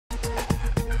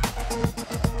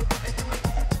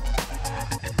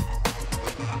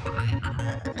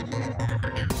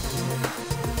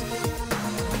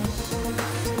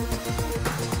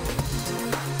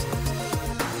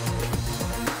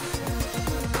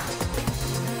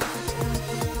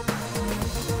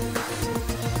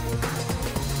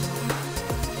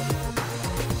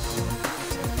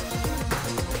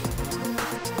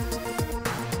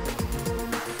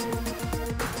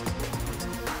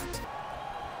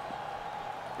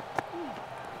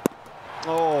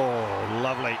Oh,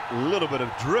 lovely. A little bit of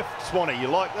drift, Swanee. You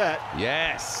like that?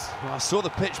 Yes. Well, I saw the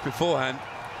pitch beforehand,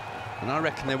 and I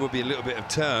reckon there will be a little bit of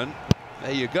turn.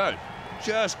 There you go.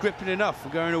 Just gripping enough for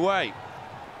going away.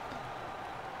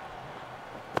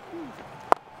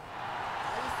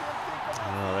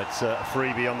 Oh, that's a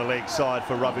freebie on the leg side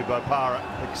for Ravi Bopara.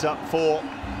 Picks up 4.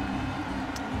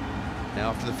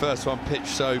 Now, after the first one pitched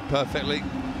so perfectly,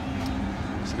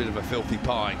 it's a bit of a filthy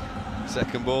pie.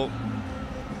 Second ball.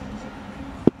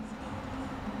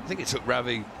 I think it took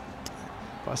Ravi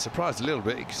by surprise a little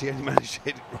bit because he only managed to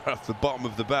hit it right off the bottom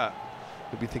of the bat.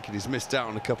 He'll be thinking he's missed out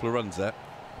on a couple of runs there.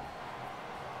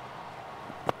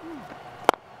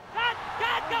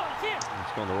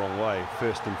 It's gone the wrong way,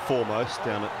 first and foremost,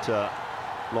 down at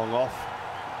long off.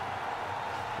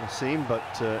 Nassim, but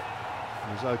it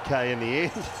was okay in the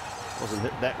end. Wasn't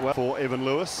hit that well for Evan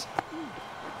Lewis.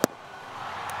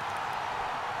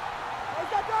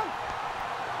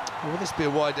 Will this be a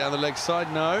wide down the leg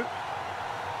side? No.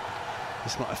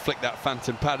 This might have flicked that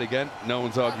phantom pad again. No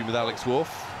one's arguing with Alex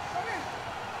Wolff.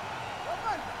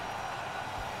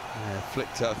 Yeah,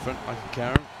 flicked out front, Michael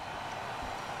Karen.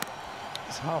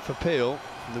 It's half a peel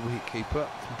from the wicketkeeper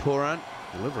from Poran.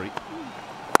 Delivery.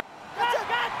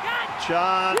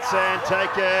 Chance and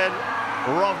taken.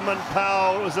 Rovman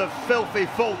Powell. It was a filthy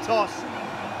full toss,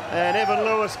 and Evan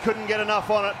Lewis couldn't get enough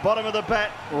on it. Bottom of the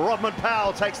bat, Rovman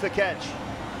Powell takes the catch.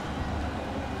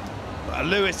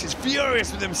 Lewis is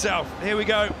furious with himself. Here we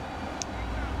go.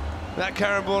 That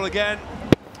Karen ball again.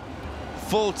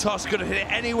 Full toss, could have hit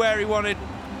it anywhere he wanted.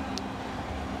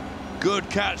 Good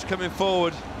catch coming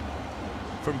forward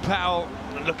from Powell.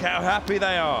 And look how happy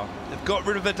they are. They've got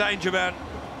rid of the danger man.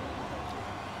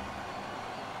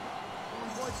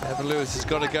 Evan Lewis has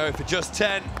got to go for just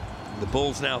 10. The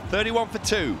ball's now 31 for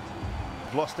 2.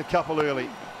 Lost a couple early.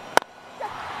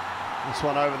 This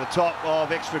one over the top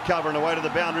of extra cover and away to the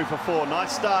boundary for 4.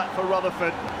 Nice start for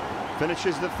Rutherford.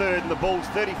 Finishes the third and the ball's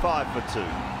 35 for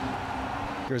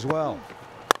 2. As well.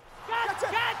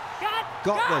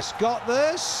 Got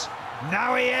this.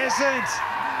 No, he hasn't.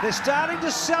 They're starting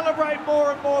to celebrate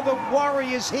more and more the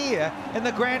Warriors here in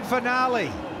the grand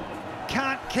finale.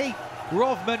 Can't keep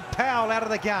Rovman Powell out of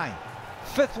the game.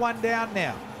 5th one down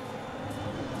now.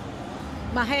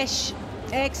 Mahesh,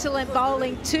 excellent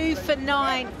bowling, 2 for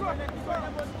 9.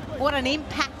 What an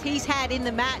impact he's had in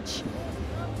the match.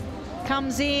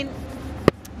 Comes in,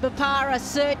 Bopara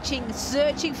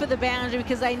searching for the boundary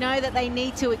because they know that they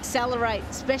need to accelerate,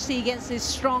 especially against this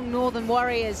strong Northern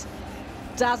Warriors.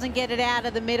 Doesn't get it out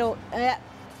of the middle.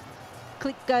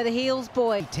 Click go the heels,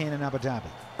 boy. T10 in Abu Dhabi.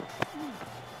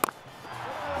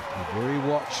 Very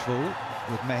watchful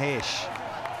with Mahesh.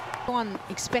 Go on,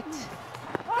 expect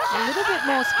a little bit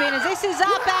more spin as this is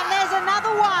up, and there's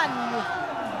another one.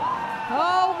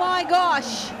 Oh my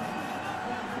gosh.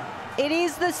 It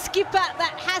is the skipper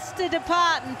that has to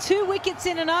depart, and 2 wickets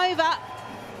in and over.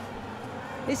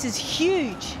 This is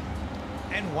huge.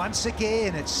 And once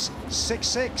again, it's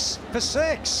 6-6 for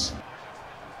 6.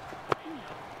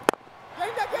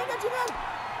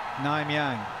 Naim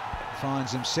Young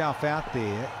finds himself out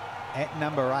there at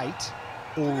number 8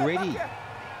 already.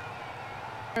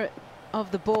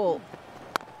 Of the ball.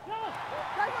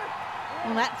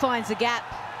 Well, that finds a gap.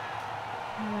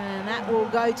 And that will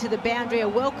go to the boundary, a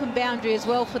welcome boundary as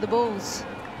well for the Bulls.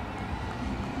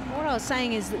 What I was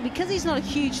saying is that because he's not a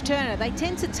huge turner, they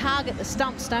tend to target the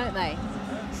stumps, don't they?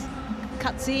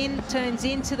 Cuts in, turns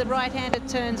into the right-hander,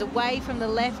 turns away from the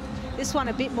left. This one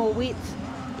a bit more width,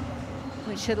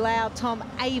 which allowed Tom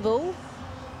Abel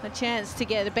a chance to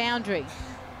get a boundary.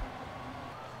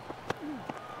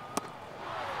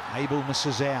 Abel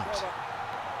misses out.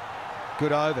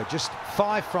 Good over, just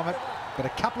 5 from it, but a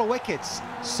couple of wickets.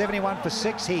 71 for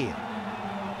 6 here.